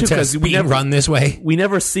also the weird too, contest being run this way? We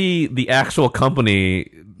never see the actual company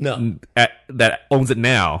that owns it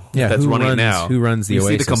now. Yeah, that's running it now. Who runs the we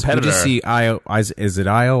Oasis? See the competitor. We just see is it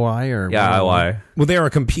IOI or IOI? Well, they're a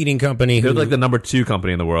competing company. They're like the number 2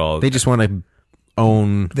 company in the world. They just want to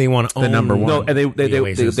own. They want to own the number one. No, and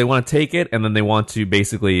they want to take it, and then they want to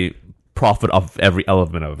basically profit off every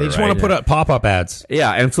element of it. They just right? want to put up pop-up ads.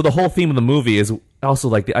 Yeah, and so the whole theme of the movie is also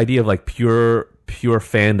like the idea of like pure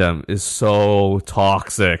fandom is so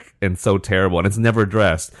toxic and so terrible, and it's never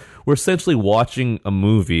addressed. We're essentially watching a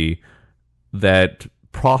movie that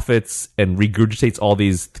profits and regurgitates all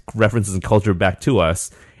these references and culture back to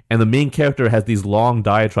us, and the main character has these long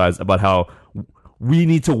diatribes about how we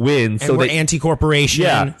need to win, and so we're that anti-corporation.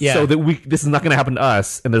 Yeah, so that this is not going to happen to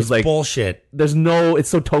us. And there's it's like bullshit. It's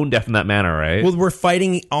so tone deaf in that manner, right? Well, we're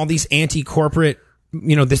fighting all these anti-corporate.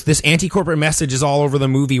 This anti-corporate message is all over the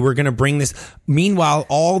movie. We're going to bring this. Meanwhile,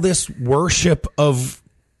 all this worship of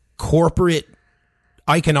corporate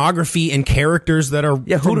iconography and characters that are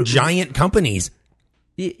from giant companies.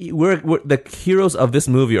 We're the heroes of this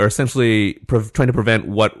movie are essentially trying to prevent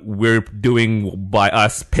what we're doing by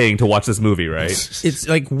us paying to watch this movie, right? It's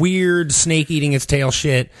like weird snake eating its tail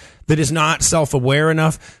shit that is not self-aware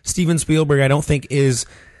enough. Steven Spielberg, I don't think, is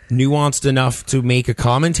nuanced enough to make a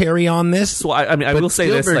commentary on this. So I will say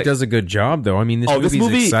Spielberg this: like, does a good job, though. I mean, this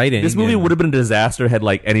movie's exciting. This movie would have been a disaster had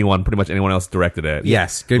like pretty much anyone else directed it.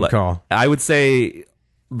 Yes, good call. I would say,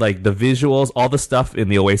 like, the visuals, all the stuff in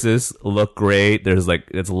the Oasis look great.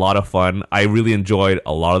 It's a lot of fun. I really enjoyed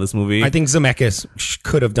a lot of this movie. I think Zemeckis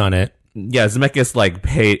could have done it. Yeah, Zemeckis like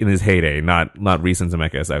in his heyday, not recent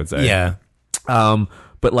Zemeckis, I would say. Yeah.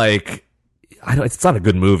 But like, it's not a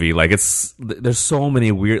good movie. Like, there's so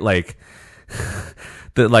many weird like.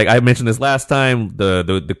 Like I mentioned this last time,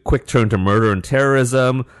 the quick turn to murder and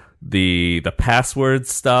terrorism. The password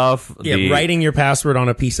stuff. Writing your password on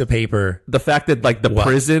a piece of paper. The fact that like the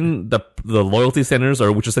prison, the loyalty centers,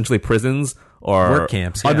 or which are essentially prisons, or work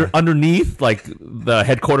camps, underneath like the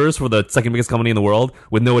headquarters for the second biggest company in the world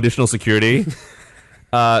with no additional security.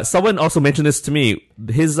 Someone also mentioned this to me.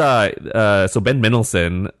 His so Ben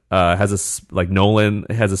Mendelsohn Nolan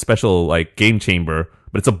has a special like game chamber,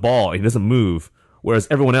 but it's a ball. He doesn't move, whereas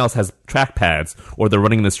everyone else has trackpads or they're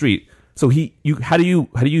running in the street. So how do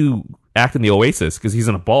you act in the Oasis? Because he's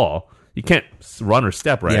in a ball. You can't run or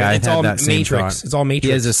step, right? Yeah, it's all Matrix. It's all Matrix.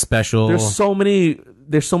 He has a special. There's so many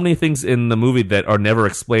things in the movie that are never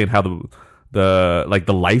explained. How the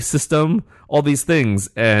life system, all these things,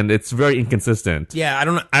 and it's very inconsistent. Yeah, I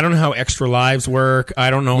don't know how extra lives work. I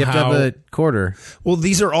don't know you have how to have a quarter. Well,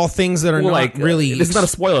 these are all things that are not really. This is not a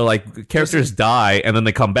spoiler. Like, characters die and then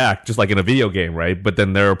they come back, just like in a video game, right? But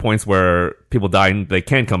then there are points where people die and they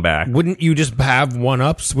can't come back. Wouldn't you just have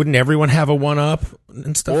 1-ups? Wouldn't everyone have a 1-up?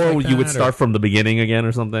 and stuff. Or like you would that, start from the beginning again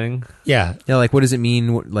or something. Yeah. Yeah, like what does it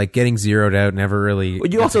mean? Like getting zeroed out never really. You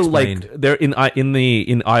gets also explained. like there in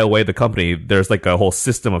IOA, the company, there's like a whole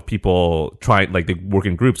system of people trying, like they work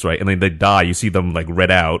in groups, right? And then they die. You see them like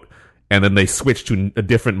read out, and then they switch to a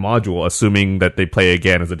different module, assuming that they play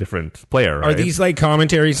again as a different player. Right? Are these like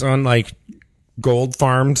commentaries on like gold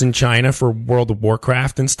farms in China for World of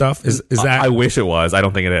Warcraft and stuff? Is that? I wish it was. I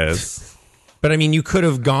don't think it is. But I mean, you could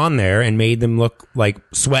have gone there and made them look like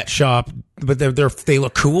sweatshop, but they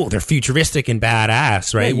look cool. They're futuristic and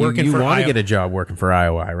badass, right? Yeah, you want to get a job working for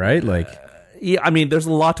IOI, right? Like, Yeah, I mean, there's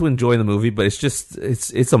a lot to enjoy in the movie, but it's just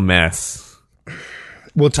it's a mess.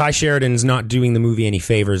 Well, Ty Sheridan's not doing the movie any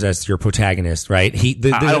favors as your protagonist, right? I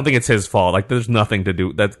don't think it's his fault. Like, there's nothing to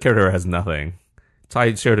do. That character has nothing.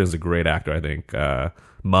 Ty Sheridan's a great actor, I think.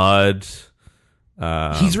 Mud.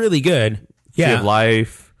 He's really good. Tree Yeah, of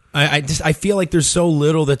Life. I feel like there's so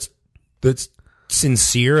little that's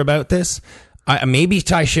sincere about this. Maybe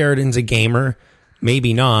Ty Sheridan's a gamer,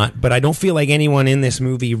 maybe not, but I don't feel like anyone in this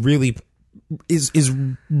movie really is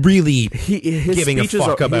really giving a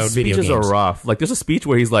fuck about video games. His speeches are rough. Like, there's a speech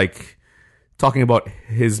where he's like talking about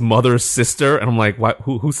his mother's sister, and I'm like, what?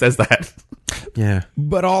 Who says that? yeah,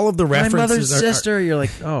 But all of the my references mother's are, sister. You're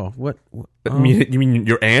like, oh, what? You mean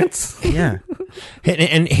your aunt? Yeah,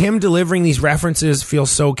 and him delivering these references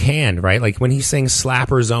feels so canned, right? Like when he sings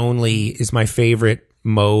 "Slappers Only" is my favorite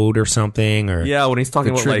mode or something, or Yeah, when he's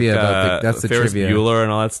talking The about like trivia about that's the Ferris trivia. Bueller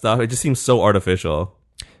and all that stuff, it just seems so artificial.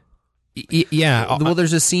 Yeah. well,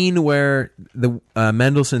 there's a scene where the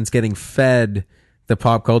Mendelssohn's getting fed the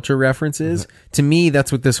pop culture references. To me,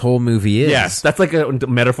 that's what this whole movie is. Yes, that's like a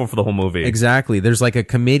metaphor for the whole movie. Exactly. There's like a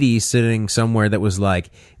committee sitting somewhere that was like,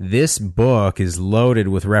 this book is loaded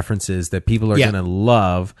with references that people are Yeah. going to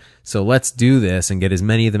love. So let's do this and get as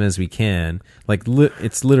many of them as we can. Like,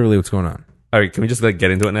 it's literally what's going on. All right, can we just like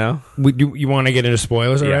get into it now? You want to get into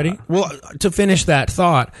spoilers already? Well, to finish that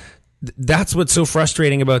thought, that's what's so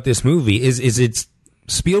frustrating about this movie is it's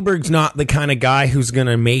Spielberg's not the kind of guy who's going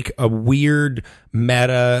to make a weird,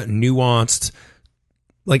 meta, nuanced,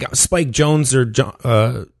 like Spike Jonze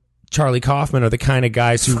or Charlie Kaufman are the kind of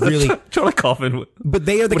guys who really, Charlie Kaufman. but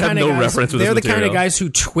they are the would have kind of no guys. reference with They're this the kind of material. guys who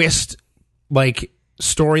twist like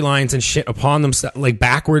storylines and shit upon themselves, like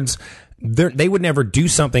backwards. They would never do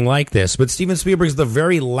something like this. But Steven Spielberg's the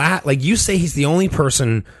very like you say, he's the only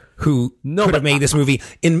person who could have made this movie.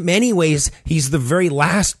 In many ways, he's the very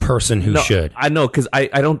last person who should. I know, because I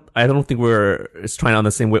don't think we're trying on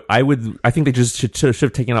the same way. I think they just should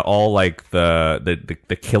have taken out all like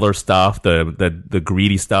the killer stuff, the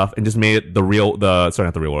greedy stuff, and just made it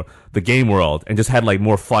the game world, and just had like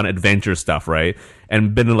more fun adventure stuff, right?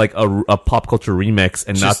 And been like a pop culture remix,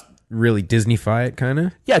 and Just not really Disney-fy it, kind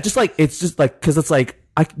of. yeah, just like it's just like because it's like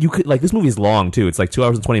you could like this movie is long too. It's like 2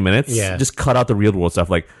 hours and 20 minutes. Yeah. Just cut out the real world stuff.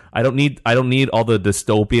 Like I don't need all the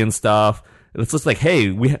dystopian stuff. It's just like,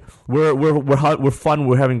 hey, we're fun.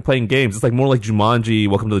 We're playing games. It's like more like Jumanji,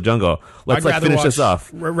 Welcome to the Jungle. Let's I'd like rather finish watch this off.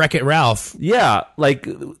 Wreck-It Ralph. Yeah, like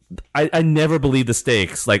I never believe the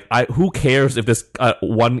stakes. Like who cares if this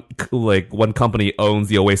one company owns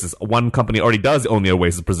the Oasis? One company already does own the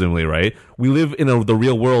Oasis, presumably, right? We live in the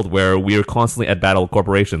real world where we are constantly at battle with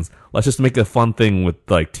corporations. Let's just make a fun thing with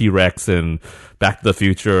like T-Rex and Back to the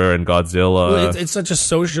Future and Godzilla. Well, it's such a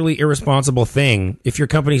socially irresponsible thing. If your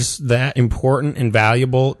company's that important and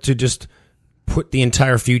valuable, to just put the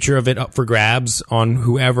entire future of it up for grabs on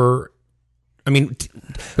whoever. I mean,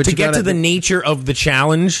 But to you get gotta- to the nature of the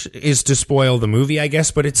challenge is to spoil the movie, I guess,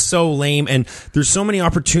 but it's so lame. And there's so many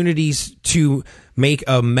opportunities to make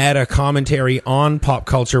a meta commentary on pop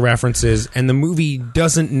culture references, and the movie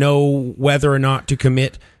doesn't know whether or not to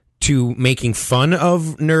commit to making fun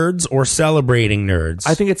of nerds or celebrating nerds.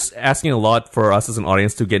 I think it's asking a lot for us as an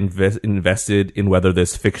audience to get invested in whether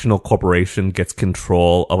this fictional corporation gets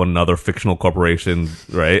control of another fictional corporation,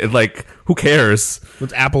 right? And like, who cares?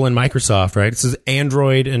 With Apple and Microsoft, right? This is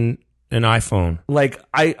Android and an iPhone. Like,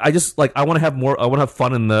 I just like I want to have more. I want to have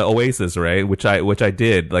fun in the Oasis, right? Which I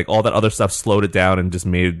did. Like all that other stuff slowed it down and just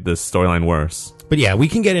made the storyline worse. But yeah, we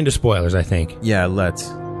can get into spoilers, I think. Yeah,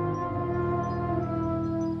 let's.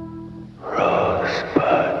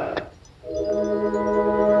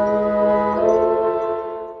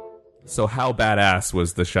 So how badass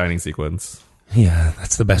was the Shining sequence? Yeah,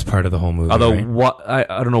 that's the best part of the whole movie. Although right?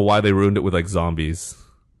 I don't know why they ruined it with like zombies.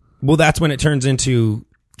 Well, that's when it turns into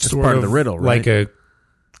sort part of the riddle, right? like a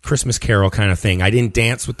Christmas Carol kind of thing. I didn't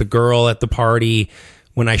dance with the girl at the party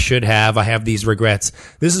when I should have. I have these regrets.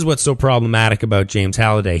 This is what's so problematic about James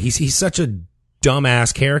Halliday. He's such a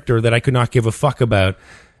dumbass character that I could not give a fuck about,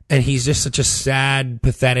 and he's just such a sad,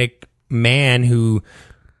 pathetic man who,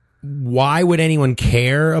 why would anyone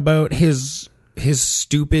care about his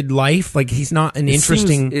stupid life? Like, he's not an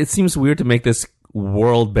interesting. It seems weird to make this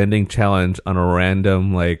world-bending challenge on a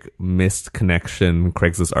random, like, missed connection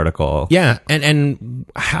Craigslist article. Yeah, and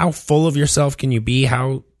how full of yourself can you be?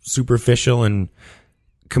 How superficial and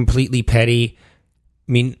completely petty?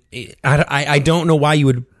 I mean, I don't know why you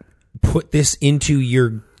would put this into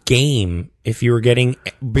your game if you were getting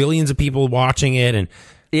billions of people watching it. And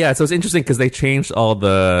yeah, so it's interesting because they changed all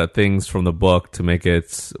the things from the book to make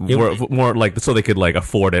it more like, so they could like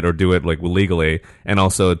afford it or do it like legally, and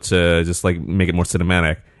also to just like make it more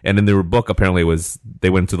cinematic. And in their book, apparently, they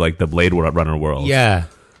went to like the Blade Runner world. Yeah,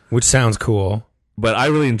 which sounds cool. But I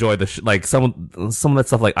really enjoyed like some of that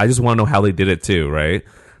stuff. Like, I just want to know how they did it too, right?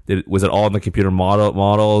 Was it all in the computer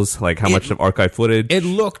models? Like, how much of archive footage? It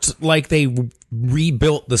looked like they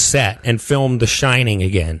rebuilt the set and filmed The Shining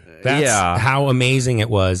again. That's how amazing it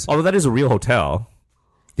was. Although that is a real hotel.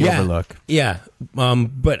 Overlook. Yeah.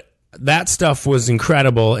 But that stuff was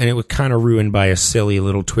incredible, and it was kind of ruined by a silly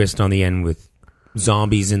little twist on the end with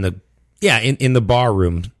zombies in the bar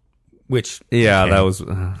room, which... Yeah, okay. that was...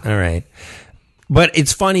 All right. But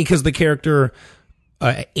it's funny because the character...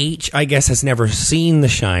 H, I guess, has never seen The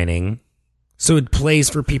Shining, so it plays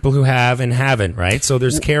for people who have and haven't, right? So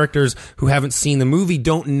there's characters who haven't seen the movie,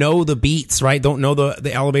 don't know the beats, right? Don't know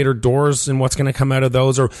the elevator doors and what's going to come out of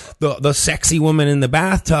those, or the sexy woman in the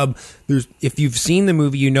bathtub. If you've seen the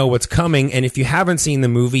movie, you know what's coming, and if you haven't seen the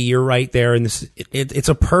movie, you're right there. And it's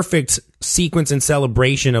a perfect sequence and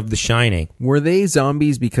celebration of The Shining. Were they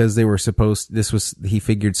zombies because they were he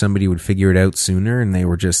figured somebody would figure it out sooner, and they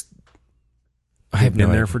were just... I have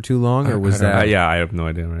been there for too long, or was that? Yeah, I have no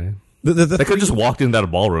idea. Right? They could have just walked into that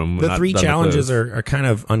ballroom. The three challenges are kind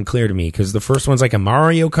of unclear to me, because the first one's like a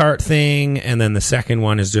Mario Kart thing, and then the second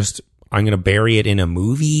one is just, I'm going to bury it in a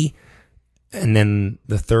movie, and then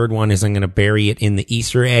the third one is I'm going to bury it in the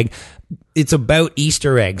Easter egg. It's about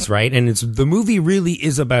Easter eggs, right? And the movie really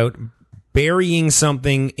is about burying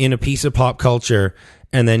something in a piece of pop culture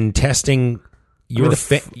and then testing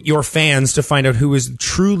your fans to find out who is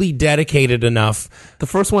truly dedicated enough. The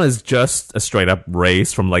first one is just a straight up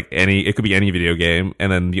race from like it could be any video game,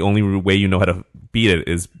 and then the only way you know how to beat it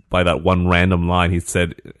is by that one random line he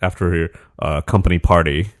said after company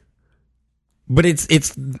party. But it's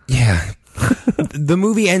the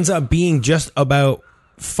movie ends up being just about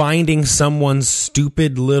finding someone's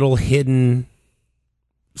stupid little hidden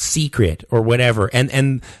secret or whatever,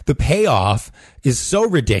 and the payoff is so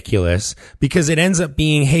ridiculous because it ends up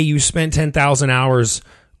being, hey, you spent 10,000 hours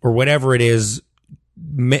or whatever it is,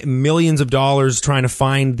 millions of dollars trying to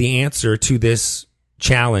find the answer to this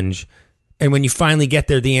challenge, and when you finally get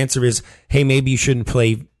there, the answer is, hey, maybe you shouldn't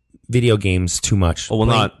play video games too much.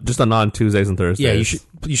 Not on Tuesdays and Thursdays. Yeah,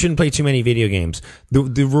 you shouldn't play too many video games.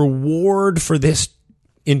 The reward for this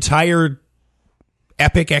entire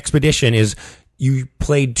epic expedition is you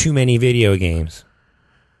played too many video games.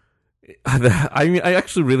 I mean, I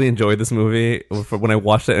actually really enjoyed this movie when I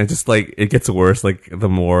watched it, and it just like it gets worse. Like the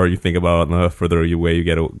more you think about it, and the further away you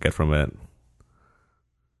get from it.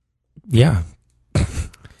 Yeah.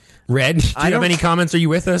 Red, do you have any comments? Are you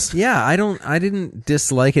with us? Yeah, I didn't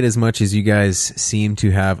dislike it as much as you guys seem to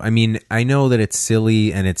have. I mean, I know that it's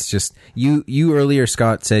silly, and it's just you earlier,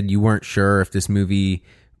 Scott, said you weren't sure if this movie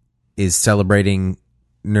is celebrating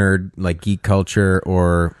nerd, like geek culture,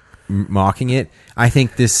 or mocking it. I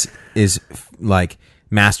think this is like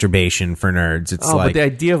masturbation for nerds. It's like, but the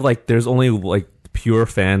idea of like there's only like pure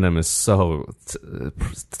fandom is so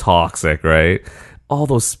toxic, right? All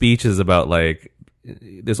those speeches about like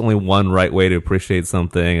there's only one right way to appreciate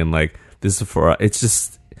something, and like this is for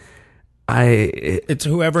it's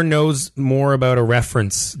whoever knows more about a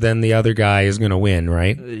reference than the other guy is going to win,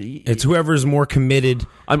 right? It's whoever's more committed.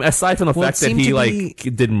 I mean, aside from the fact that he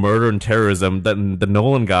did murder and terrorism, then the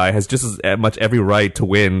Nolan guy has just as much every right to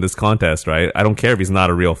win this contest, right? I don't care if he's not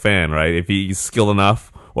a real fan, right? If he's skilled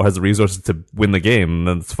enough or has the resources to win the game,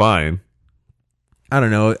 then it's fine. I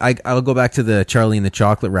don't know. I'll go back to the Charlie and the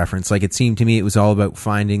Chocolate reference. Like, it seemed to me it was all about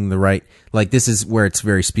finding the right... Like, this is where it's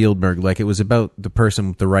very Spielberg. Like, it was about the person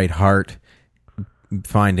with the right heart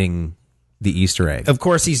finding the Easter egg. Of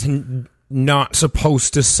course, he's not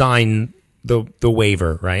supposed to sign the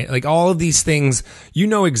waiver, right? Like, all of these things, you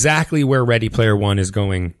know exactly where Ready Player One is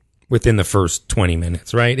going within the first 20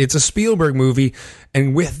 minutes, right? It's a Spielberg movie,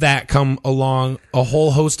 and with that come along a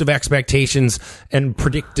whole host of expectations and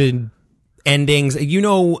predicted endings. You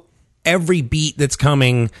know every beat that's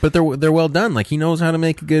coming, but they're well done. Like, he knows how to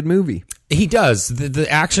make a good movie. He does. The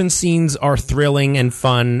action scenes are thrilling and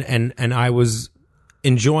fun, and I was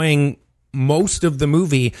enjoying most of the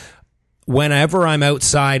movie. whenever I'm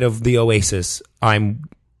outside of the Oasis,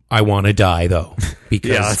 I want to die though, because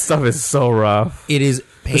Yeah, that stuff is so rough. it is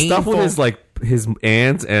The painful. stuff with his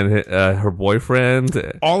aunt and her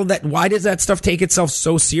boyfriend. All of that. Why does that stuff take itself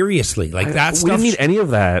so seriously? Like that We stuff. didn't need any of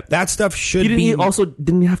that. That stuff should He be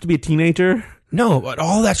didn't have to be a teenager. no, but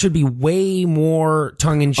all that should be way more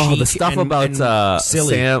tongue in cheek. Oh, the stuff and about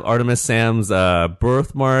silly. Artemis Sam's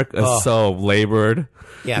birthmark is so labored.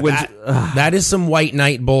 Yeah, When- that is some white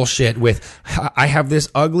knight bullshit. With I have this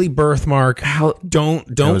ugly birthmark. Don't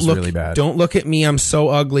was look. really bad. Don't look at me. I'm so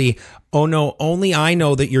ugly. Oh no, only I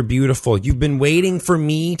know that you're beautiful. You've been waiting for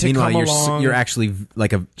me to Meanwhile, come along. you're actually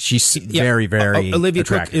like she's very, very Olivia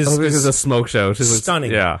Cook attractive. is, This is a smoke show. She's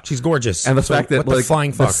stunning. Yeah. She's gorgeous. And the So fact that what the like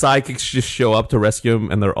flying the fuck. sidekicks just show up to rescue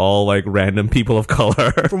him, and they're all like random people of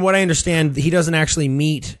color. From what I understand, he doesn't actually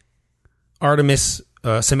meet Artemis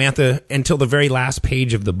Samantha until the very last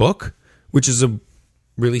page of the book, which is a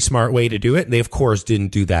really smart way to do it. They of course didn't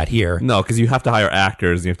do that here. No, because you have to hire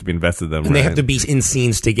actors and you have to be invested in them. And they have to be in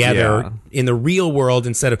scenes together Yeah. in the real world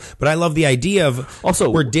instead of. But I love the idea of Also,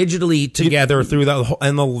 we're digitally together through the whole,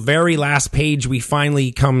 and the very last page we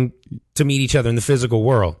finally come to meet each other in the physical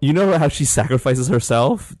world. You know how she sacrifices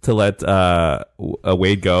herself to let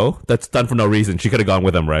Wade go? That's done for no reason. She could have gone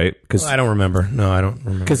with him, right? Because I don't remember. No, I don't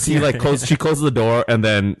remember. Because he she closes the door and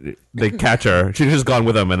then they catch her. She'd just gone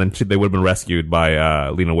with him, and then they would have been rescued by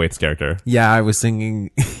Lena Waithe's character. Yeah, I was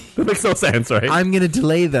thinking That makes no sense, right? I'm gonna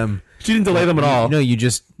delay them. She didn't delay them at all. No, you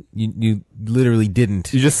literally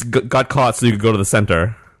didn't. You just got caught so you could go to the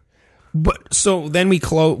center. But so then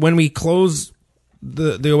when we close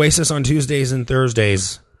the Oasis on Tuesdays and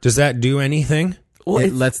Thursdays. Does that do anything?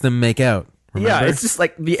 It lets them make out. Remember? Yeah, it's just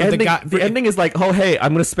like the So the ending. guy- The ending is like, oh hey,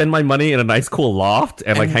 I'm gonna spend my money in a nice cool loft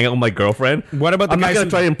and like hang out with my girlfriend. What about the I'm not guys gonna who-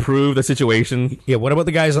 try to improve the situation. Yeah. What about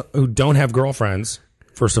the guys who don't have girlfriends?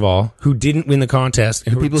 First of all, who didn't win the contest,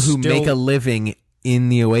 and people who still- make a living in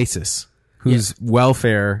the Oasis, whose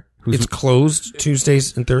welfare, whose It's closed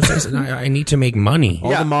Tuesdays and Thursdays, and I need to make money.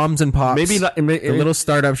 all the moms and pops, Maybe not- the little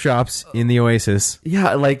startup shops in the Oasis.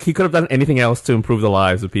 Yeah, like he could have done anything else to improve the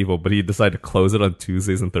lives of people, but he decided to close it on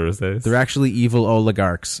Tuesdays and Thursdays. They're actually evil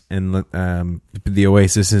oligarchs, and the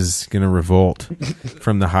Oasis is going to revolt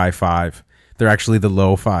from the high five. They're actually the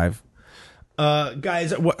low five.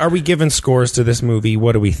 Guys, are we giving scores to this movie?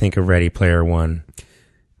 What do we think of Ready Player One?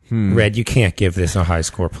 Red, you can't give this a high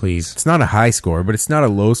score, please. It's not a high score, but it's not a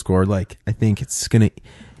low score. Like, I think it's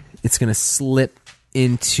gonna slip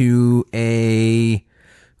into a.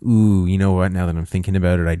 Ooh, you know what? Now that I'm thinking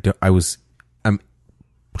about it, I'm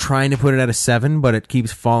trying to put it at a 7, but it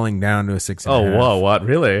keeps falling down to a 6.5. Oh, whoa, what?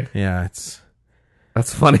 Really? Yeah, it's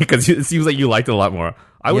That's funny because it seems like you liked it a lot more.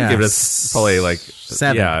 I would yeah, give it probably like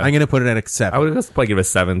 7. Yeah, I'm gonna put it at a 7. I would just probably give it a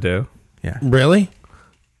 7 too. Yeah. Really?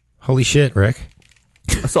 Holy shit, Rick.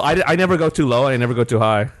 So I never go too low and I never go too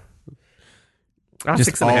high.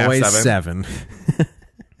 Just 6.5, always 7. 7.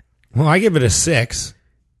 Well, I give it a 6.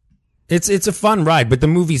 It's a fun ride, but the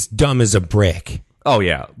movie's dumb as a brick. Oh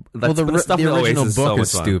yeah. Well, But stuff the in original Oasis book so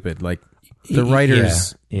is much fun. stupid. Like the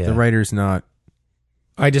writers, yeah. the writers not.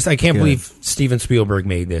 I can't Good. believe Steven Spielberg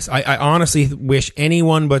made this. I honestly wish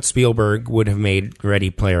anyone but Spielberg would have made Ready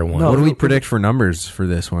Player One. What do we predict for numbers for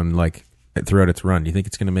this one? Like throughout its run, do you think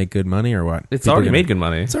it's going to make good money or what? It's People already gonna- made good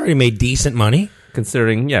money. It's already made decent money.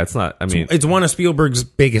 Considering, yeah, it's not. I mean, It's one of Spielberg's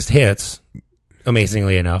biggest hits,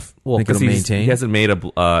 amazingly enough. well, think because it'll maintain? he hasn't made a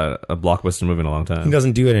blockbuster movie in a long time. He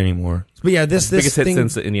doesn't do it anymore. But yeah, this Biggest hit thing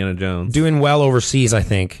since Indiana Jones. doing well overseas, I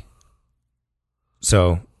think.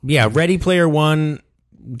 So yeah, Ready Player One,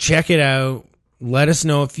 check it out. Let us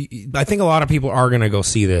know if you, I think a lot of people are gonna go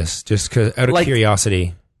see this just out of Like-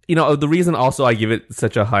 curiosity. You know, the reason also I give it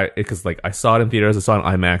such a high because like I saw it in theaters, I saw it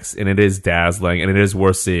on IMAX, and it is dazzling and it is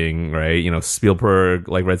worth seeing. Right? You know, Spielberg,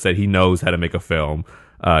 like Red said, he knows how to make a film.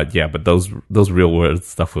 Yeah, but those real world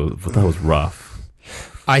stuff that was rough.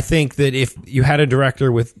 I think that if you had a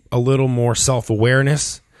director with a little more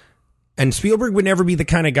self-awareness, and Spielberg would never be the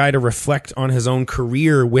kind of guy to reflect on his own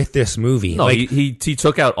career with this movie. No, Like, he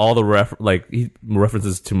took out all the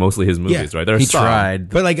references to mostly his movies, Yeah, right? There's He some. tried.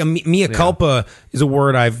 but like a mea culpa is a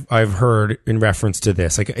word I've heard in reference to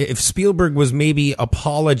this. Like if Spielberg was maybe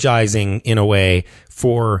apologizing in a way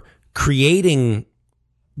for creating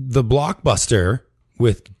the blockbuster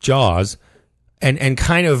with Jaws, and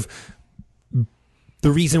kind of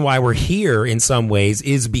the reason why we're here in some ways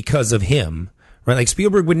is because of him, right? Like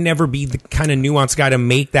Spielberg would never be the kind of nuanced guy to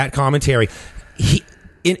make that commentary. He,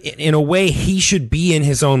 in a way, he should be in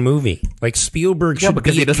his own movie. Like Spielberg Yeah, should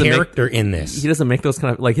because be he a doesn't make- character in this. He doesn't make those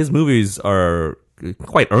kind of like his movies are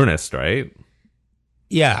quite earnest, right?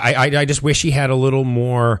 Yeah, I just wish he had a little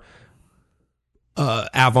more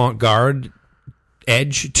avant-garde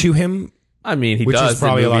edge to him. I mean, he Which is does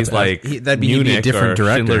probably a in lot movies to- like that'd be- he'd be a Munich different or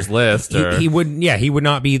director. Schindler's List. Or, He would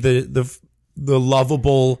not be the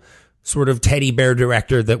lovable sort of teddy bear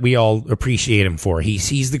director that we all appreciate him for.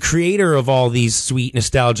 He's the creator of all these sweet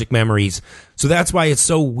nostalgic memories. So that's why it's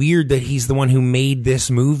so weird that he's the one who made this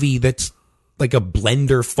movie that's like a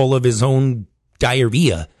blender full of his own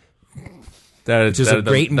diarrhea. That is a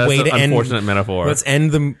great that's way an to end. unfortunate metaphor. Let's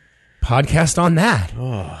end the podcast on that.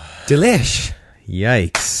 Delish.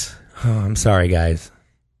 Yikes. Oh, I'm sorry, guys.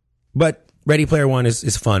 But Ready Player One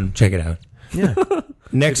is fun. Check it out. Yeah.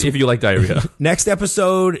 Next if you like diarrhea. next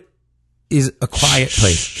episode is A Quiet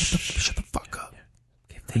Place. Shut the fuck up.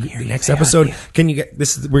 Next episode, can you get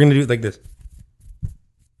this? We're gonna do it like this.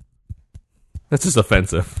 That's just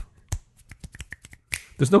offensive.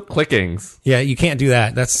 There's no clickings. Yeah, you can't do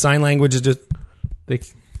that. That's sign language. Is just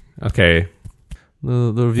Okay.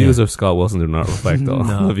 The reviews of Scott Wilson do not reflect all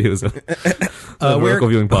the views of the Vertical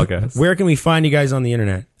Viewing Podcast. Where can we find you guys on the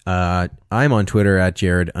internet? I'm on Twitter at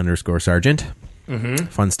Jared_Sargent.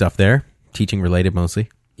 Fun stuff there. Teaching related mostly.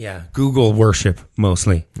 Yeah, Google worship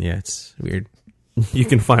mostly. Yeah, it's weird. You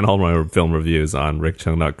can find all my film reviews on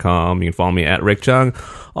rickchung.com. You can follow me at rickchung.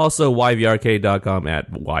 Also, yvarcade.com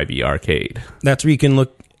at yvarcade. That's where you can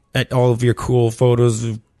look at all of your cool photos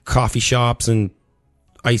of coffee shops and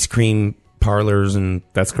ice cream parlors and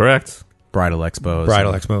That's correct. Bridal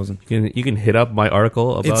expos. You can hit up my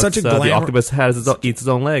article about It's such a the octopus eats its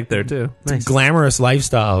own leg there too. It's a glamorous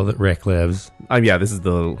lifestyle that Rick lives. Yeah, this is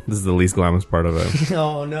the least glamorous part of it.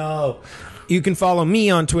 Oh no. You can follow me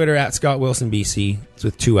on Twitter at Scott Wilson BC. It's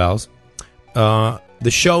with 2 L's. The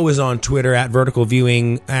show is on Twitter at Vertical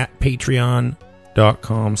Viewing, at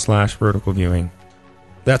patreon.com/Vertical Viewing.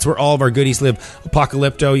 That's where all of our goodies live.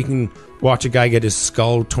 Apocalypto, you can watch a guy get his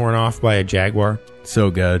skull torn off by a jaguar.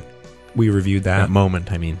 So good. We reviewed that. That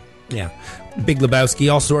moment, I mean. Yeah. Big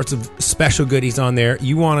Lebowski, all sorts of special goodies on there.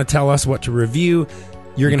 You want to tell us what to review,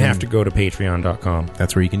 you're going to have to go to patreon.com.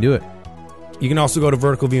 That's where you can do it. You can also go to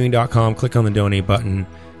verticalviewing.com, click on the donate button,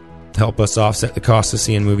 help us offset the cost of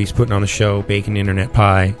seeing movies, putting on the show, baking internet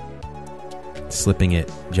pie. Slipping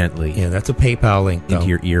it gently Yeah, that's a PayPal link, though. into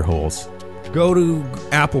your ear holes. Go to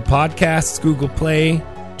Apple Podcasts, Google Play,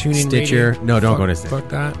 TuneIn Stitcher. Radio. No, don't go to Stitcher. Fuck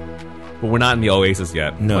that. But we're not in the Oasis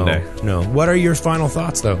yet. No, One day. no. What are your final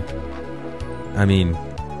thoughts, though? I mean,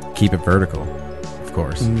 keep it vertical, of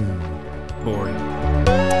course. Boring.